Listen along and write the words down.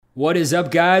What is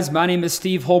up, guys? My name is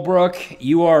Steve Holbrook.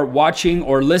 You are watching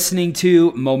or listening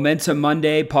to Momentum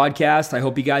Monday podcast. I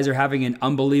hope you guys are having an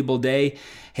unbelievable day.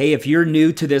 Hey, if you're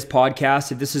new to this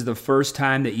podcast, if this is the first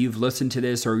time that you've listened to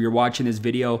this or you're watching this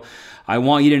video, I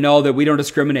want you to know that we don't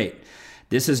discriminate.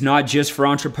 This is not just for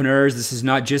entrepreneurs. This is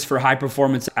not just for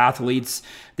high-performance athletes.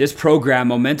 This program,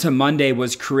 Momentum Monday,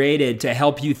 was created to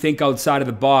help you think outside of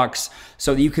the box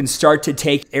so that you can start to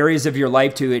take areas of your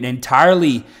life to an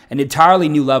entirely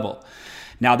new level.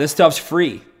 Now, this stuff's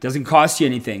free. It doesn't cost you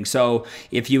anything. So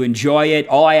if you enjoy it,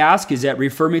 all I ask is that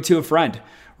refer me to a friend,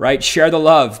 right? Share the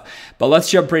love. But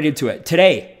let's jump right into it.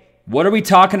 Today, what are we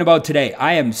talking about today?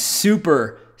 I am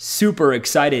super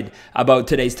excited about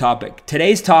today's topic.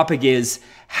 Today's topic is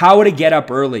how to get up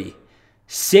early.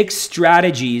 6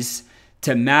 strategies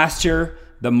to master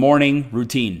the morning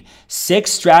routine.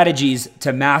 6 strategies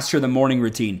to master the morning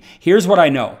routine. Here's what I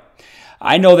know.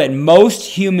 I know that most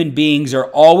human beings are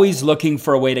always looking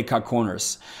for a way to cut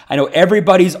corners. I know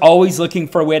everybody's always looking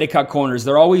for a way to cut corners.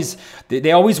 They always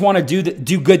want to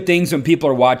do good things when people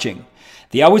are watching.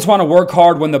 They always want to work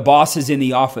hard when the boss is in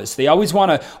the office. They always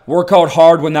want to work out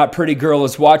hard when that pretty girl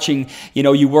is watching,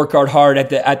 you work out hard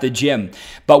at the gym.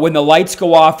 But when the lights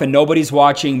go off and nobody's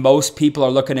watching, most people are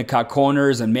looking to cut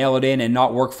corners and mail it in and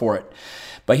not work for it.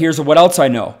 But here's what else I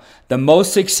know. The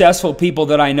most successful people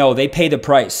that I know, they pay the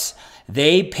price.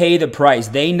 They pay the price.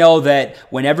 They know that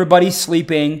when everybody's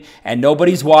sleeping and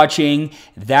nobody's watching,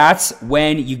 that's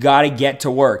when you got to get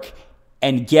to work.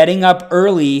 And getting up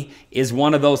early is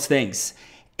one of those things.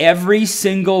 Every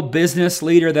single business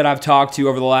leader that I've talked to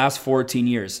over the last 14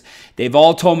 years, they've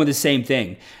all told me the same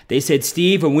thing. They said,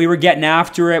 Steve, when we were getting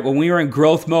after it, when we were in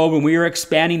growth mode, when we were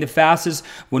expanding the fastest,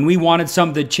 when we wanted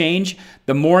something to change,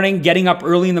 the morning, getting up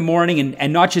early in the morning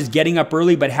and not just getting up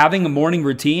early, but having a morning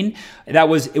routine, it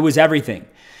was everything.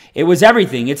 It was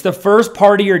everything. It's the first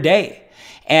part of your day.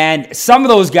 And some of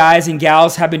those guys and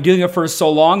gals have been doing it for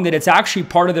so long that it's actually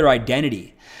part of their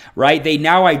identity, right? They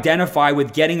now identify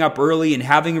with getting up early and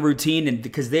having a routine, and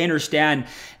because they understand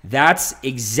that's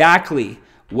exactly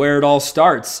where it all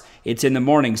starts. It's in the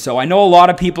morning. So I know a lot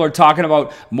of people are talking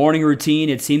about morning routine.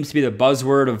 It seems to be the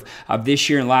buzzword of this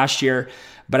year and last year,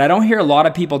 but I don't hear a lot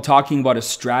of people talking about a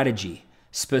strategy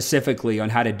specifically on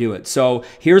how to do it. So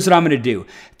here's what I'm going to do.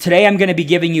 Today, I'm going to be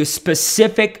giving you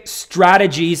specific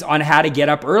strategies on how to get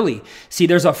up early. See,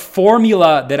 there's a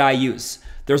formula that I use.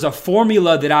 There's a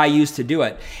formula that I use to do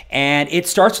it. And it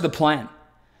starts with a plan.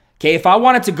 Okay, if I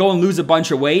wanted to go and lose a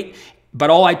bunch of weight, but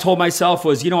all I told myself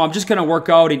was, I'm just going to work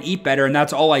out and eat better, and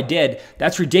that's all I did,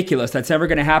 that's ridiculous. That's never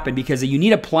going to happen because you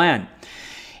need a plan.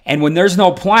 And when there's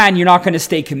no plan, you're not going to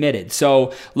stay committed.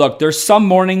 So look, there's some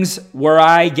mornings where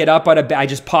I get up out of bed, I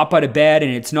just pop out of bed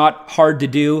and it's not hard to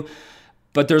do.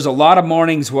 But there's a lot of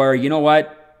mornings where,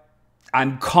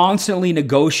 I'm constantly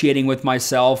negotiating with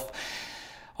myself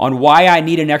on why I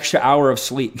need an extra hour of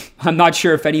sleep. I'm not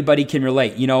sure if anybody can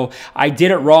relate. I did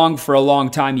it wrong for a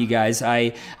long time, you guys.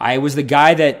 I was the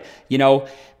guy that,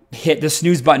 hit the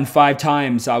snooze button 5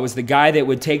 times. I was the guy that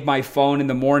would take my phone in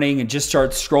the morning and just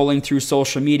start scrolling through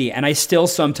social media. And I still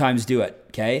sometimes do it,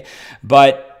 okay?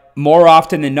 But more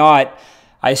often than not,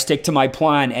 I stick to my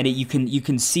plan, and you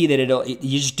can see that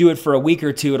you just do it for a week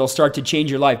or two, it'll start to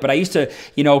change your life. But I used to,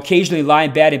 occasionally lie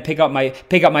in bed and pick up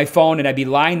my phone, and I'd be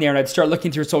lying there and I'd start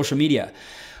looking through social media.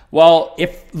 Well,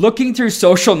 if looking through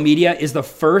social media is the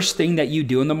first thing that you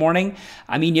do in the morning,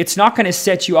 it's not going to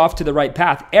set you off to the right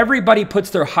path. Everybody puts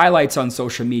their highlights on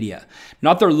social media,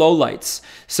 not their lowlights.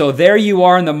 So there you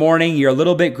are in the morning, you're a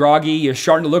little bit groggy, you're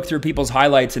starting to look through people's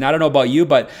highlights, and I don't know about you,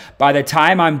 but by the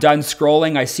time I'm done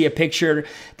scrolling, I see a picture,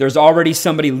 there's already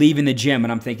somebody leaving the gym,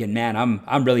 and I'm thinking, man,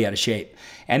 I'm really out of shape.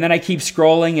 And then I keep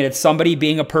scrolling, and it's somebody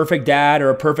being a perfect dad or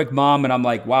a perfect mom, and I'm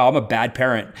like, wow, I'm a bad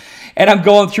parent. And I'm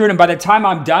going through it, and by the time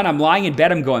I'm done, I'm lying in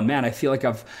bed, I'm going, man, I feel like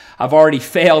I've already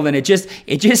failed, and it just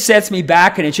sets me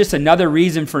back, and it's just another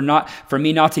reason for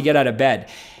me not to get out of bed,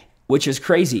 which is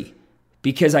crazy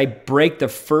because I break the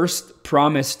first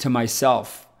promise to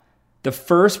myself. The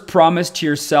first promise to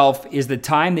yourself is the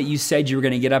time that you said you were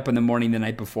going to get up in the morning the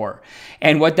night before.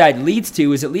 And what that leads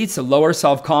to is it leads to lower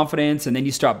self-confidence, and then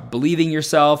you stop believing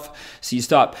yourself. So you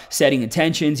stop setting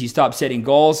intentions, you stop setting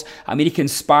goals. It can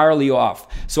spiral you off.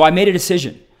 So I made a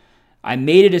decision.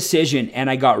 And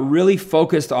I got really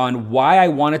focused on why I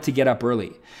wanted to get up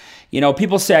early.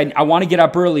 People say, I want to get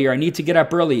up early, or I need to get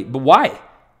up early. But why?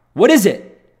 What is it?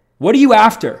 What are you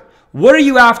after? What are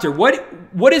you after?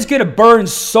 What is going to burn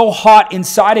so hot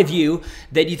inside of you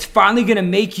that it's finally going to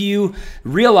make you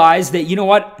realize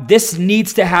that, this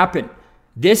needs to happen?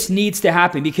 This needs to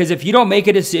happen, because if you don't make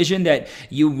a decision that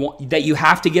you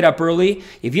have to get up early,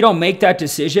 if you don't make that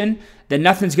decision, then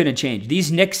nothing's going to change.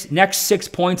 These next 6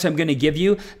 points I'm going to give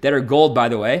you that are gold, by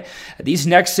the way, these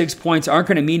next 6 points aren't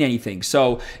going to mean anything.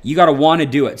 So you got to want to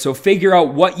do it. So figure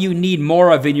out what you need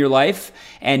more of in your life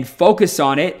and focus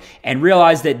on it, and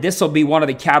realize that this will be one of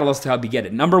the catalysts to help you get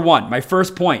it. Number one, my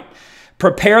first point,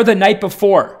 prepare the night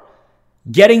before.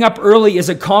 Getting up early is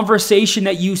a conversation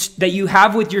that you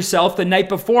have with yourself the night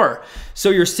before.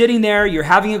 So you're sitting there, you're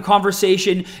having a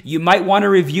conversation. You might want to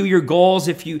review your goals.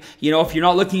 If you're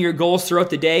not looking at your goals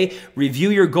throughout the day, review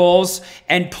your goals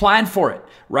and plan for it,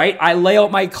 right? I lay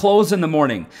out my clothes in the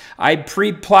morning. I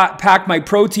pre-pack my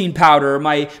protein powder,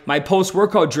 my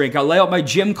post-workout drink. I lay out my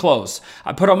gym clothes.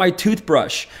 I put out my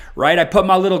toothbrush, right? I put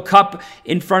my little cup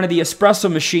in front of the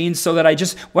espresso machine so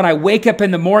that when I wake up in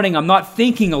the morning, I'm not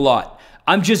thinking a lot.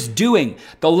 I'm just doing.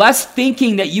 The less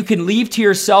thinking that you can leave to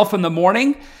yourself in the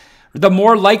morning, the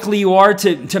more likely you are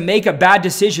to make a bad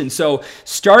decision. So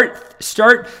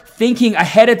start thinking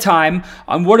ahead of time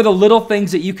on what are the little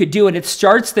things that you could do. And it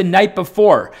starts the night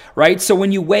before, right? So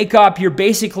when you wake up, you're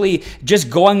basically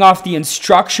just going off the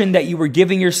instruction that you were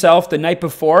giving yourself the night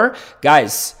before.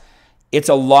 Guys, it's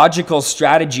a logical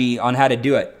strategy on how to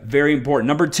do it. Very important.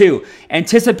 Number two,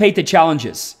 anticipate the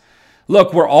challenges.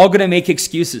 Look, we're all going to make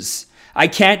excuses. I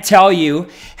can't tell you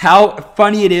how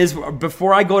funny it is.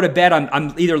 Before I go to bed,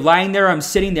 I'm either lying there, or I'm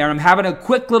sitting there, and I'm having a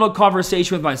quick little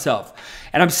conversation with myself.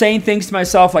 And I'm saying things to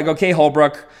myself like, okay,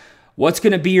 Holbrook, what's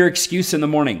going to be your excuse in the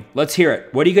morning? Let's hear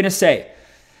it. What are you going to say?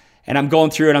 And I'm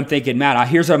going through it. I'm thinking, man,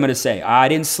 here's what I'm going to say. I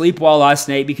didn't sleep well last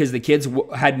night because the kids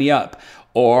had me up.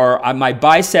 Or my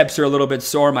biceps are a little bit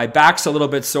sore. My back's a little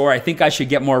bit sore. I think I should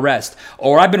get more rest.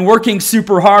 Or I've been working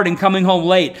super hard and coming home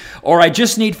late. Or I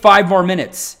just need 5 more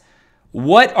minutes.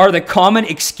 What are the common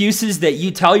excuses that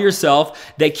you tell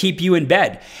yourself that keep you in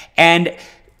bed? And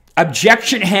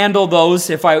objection handle those,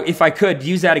 if I could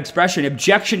use that expression,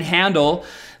 objection handle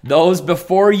those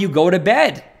before you go to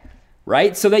bed,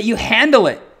 right? So that you handle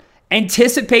it.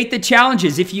 Anticipate the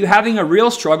challenges. If you're having a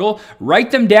real struggle,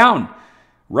 write them down.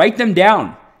 Write them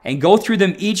down and go through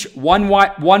them each one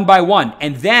by one.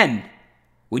 And then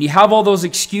when you have all those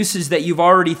excuses that you've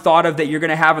already thought of that you're going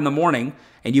to have in the morning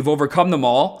and you've overcome them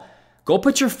all, go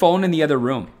put your phone in the other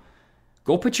room.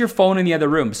 Go put your phone in the other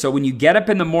room. So when you get up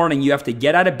in the morning, you have to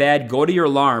get out of bed, go to your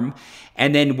alarm,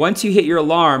 and then once you hit your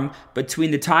alarm, between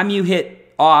the time you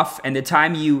hit off and the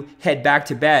time you head back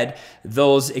to bed,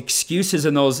 those excuses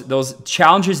and those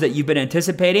challenges that you've been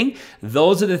anticipating,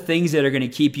 those are the things that are going to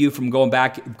keep you from going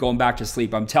back to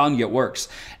sleep. I'm telling you, it works.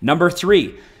 Number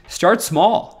 3, start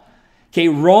small. Okay,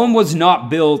 Rome was not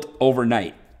built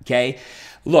overnight. Okay.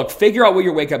 Look, figure out what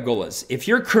your wake up goal is. If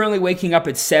you're currently waking up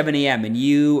at 7 a.m.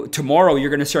 and tomorrow you're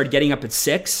going to start getting up at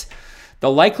 6, the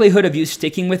likelihood of you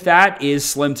sticking with that is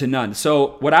slim to none.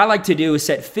 So what I like to do is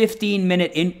set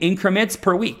 15-minute increments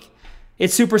per week.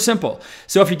 It's super simple.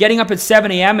 So if you're getting up at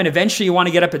 7 a.m. and eventually you want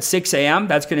to get up at 6 a.m.,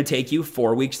 that's going to take you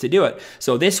 4 weeks to do it.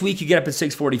 So this week you get up at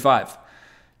 6:45.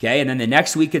 Okay, and then the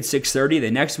next week at 6:30, the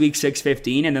next week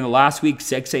 6:15, and then the last week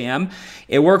 6 a.m.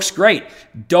 It works great.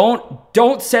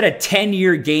 Don't set a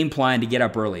 10-year game plan to get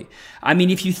up early. I mean,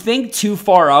 if you think too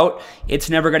far out, it's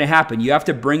never going to happen. You have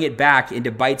to bring it back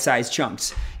into bite-sized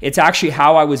chunks. It's actually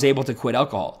how I was able to quit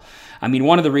alcohol. I mean,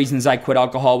 one of the reasons I quit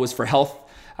alcohol was for health.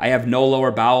 I have no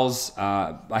lower bowels.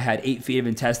 I had 8 feet of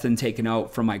intestine taken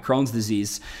out from my Crohn's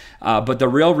disease. But the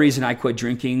real reason I quit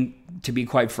drinking, to be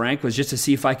quite frank, was just to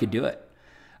see if I could do it.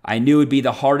 I knew it would be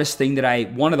one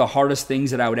of the hardest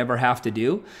things that I would ever have to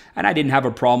do. And I didn't have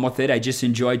a problem with it. I just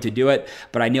enjoyed to do it.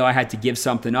 But I knew I had to give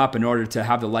something up in order to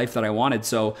have the life that I wanted.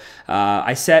 So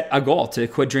I set a goal to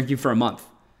quit drinking for a month.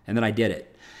 And then I did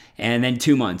it. And then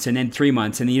 2 months, and then 3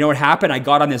 months. And you know what happened? I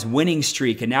got on this winning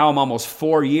streak. And now I'm almost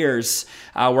 4 years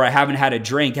where I haven't had a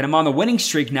drink. And I'm on the winning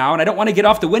streak now. And I don't want to get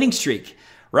off the winning streak,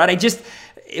 right?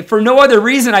 For no other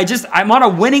reason, I'm on a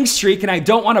winning streak and I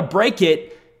don't want to break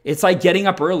it. It's like getting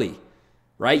up early,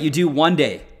 right? You do 1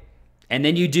 day, and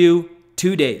then you do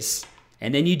 2 days,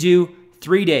 and then you do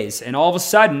 3 days. And all of a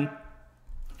sudden,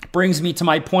 brings me to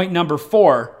my point number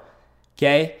 4,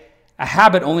 okay? A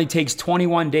habit only takes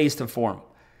 21 days to form.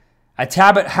 A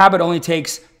habit only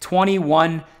takes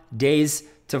 21 days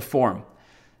to form.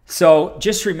 So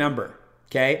just remember,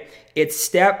 okay? It's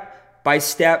step by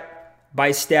step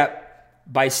by step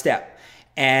by step.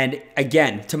 And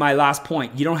again, to my last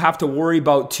point, you don't have to worry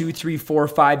about 2, 3, 4,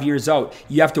 5 years out.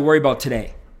 You have to worry about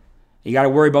today. You got to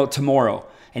worry about tomorrow.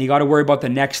 And you got to worry about the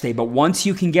next day. But once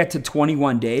you can get to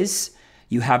 21 days,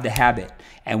 you have the habit.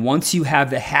 And once you have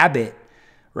the habit,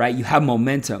 right? You have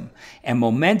momentum. And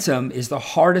momentum is the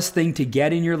hardest thing to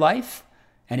get in your life,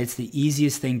 and it's the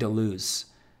easiest thing to lose.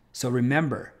 So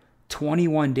remember,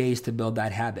 21 days to build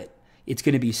that habit. It's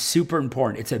going to be super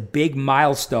important. It's a big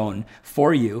milestone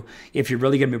for you if you're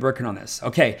really going to be working on this.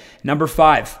 Okay, number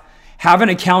 5, have an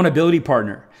accountability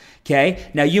partner. Okay,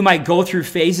 now you might go through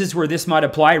phases where this might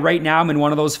apply. Right now, I'm in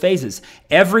one of those phases.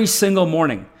 Every single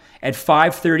morning at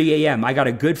 5:30 a.m., I got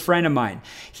a good friend of mine.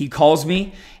 He calls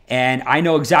me and I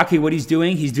know exactly what he's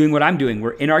doing. He's doing what I'm doing.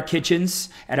 We're in our kitchens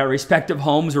at our respective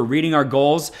homes. We're reading our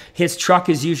goals. His truck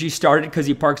is usually started because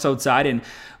he parks outside, and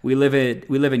we live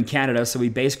in Canada, so we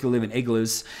basically live in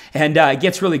igloos. And it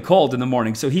gets really cold in the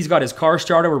morning. So he's got his car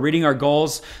started. We're reading our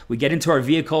goals. We get into our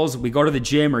vehicles. We go to the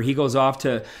gym, or he goes off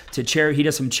to charity. He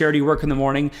does some charity work in the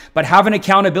morning. But have an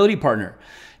accountability partner,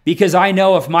 because I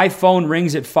know if my phone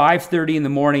rings at 5:30 in the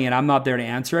morning and I'm not there to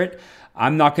answer it,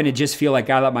 I'm not going to just feel like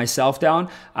I let myself down.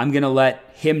 I'm going to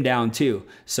let him down too.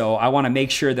 So I want to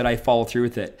make sure that I follow through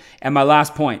with it. And my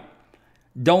last point,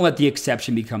 don't let the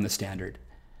exception become the standard.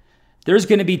 There's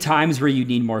going to be times where you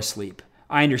need more sleep.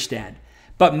 I understand.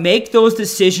 But make those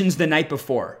decisions the night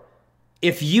before.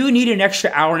 If you need an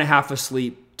extra hour and a half of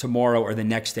sleep tomorrow or the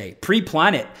next day,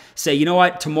 pre-plan it. Say, you know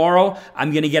what, tomorrow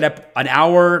I'm going to get up an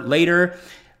hour later.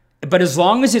 But as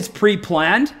long as it's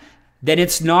pre-planned, then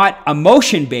it's not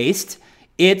emotion-based,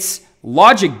 it's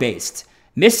logic-based.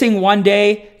 Missing one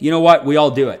day, you know what, we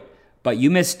all do it. But you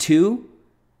miss 2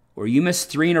 or you miss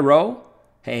 3 in a row,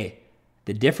 hey,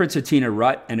 the difference between a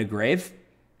rut and a grave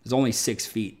is only 6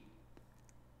 feet.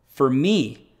 For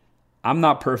me, I'm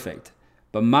not perfect,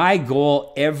 but my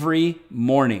goal every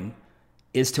morning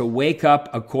is to wake up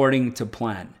according to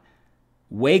plan.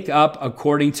 Wake up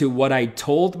according to what I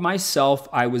told myself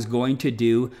I was going to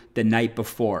do the night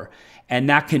before. And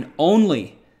that can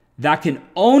only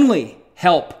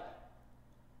help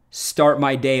start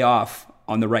my day off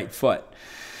on the right foot.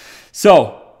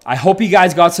 So I hope you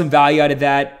guys got some value out of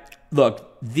that.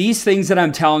 Look, these things that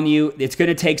I'm telling you, it's going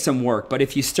to take some work. But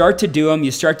if you start to do them,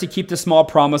 you start to keep the small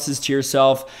promises to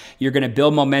yourself, you're going to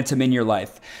build momentum in your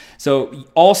life. So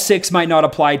all 6 might not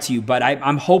apply to you, but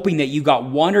I'm hoping that you got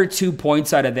 1 or 2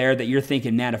 points out of there that you're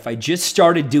thinking, man, if I just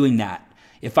started doing that,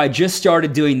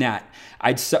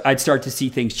 I'd start to see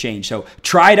things change. So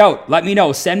try it out. Let me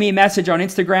know. Send me a message on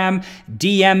Instagram,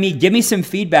 DM me, give me some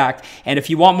feedback. And if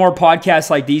you want more podcasts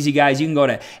like these, you guys, you can go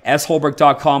to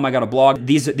sholbrook.com. I got a blog.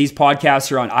 These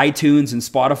podcasts are on iTunes and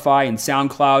Spotify and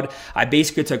SoundCloud. I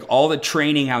basically took all the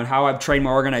training on how I've trained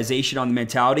my organization on the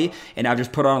mentality, and I've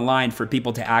just put it online for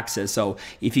people to access. So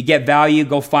if you get value,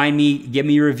 go find me, give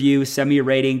me a review, send me a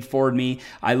rating, forward me.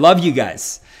 I love you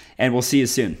guys, and we'll see you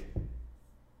soon.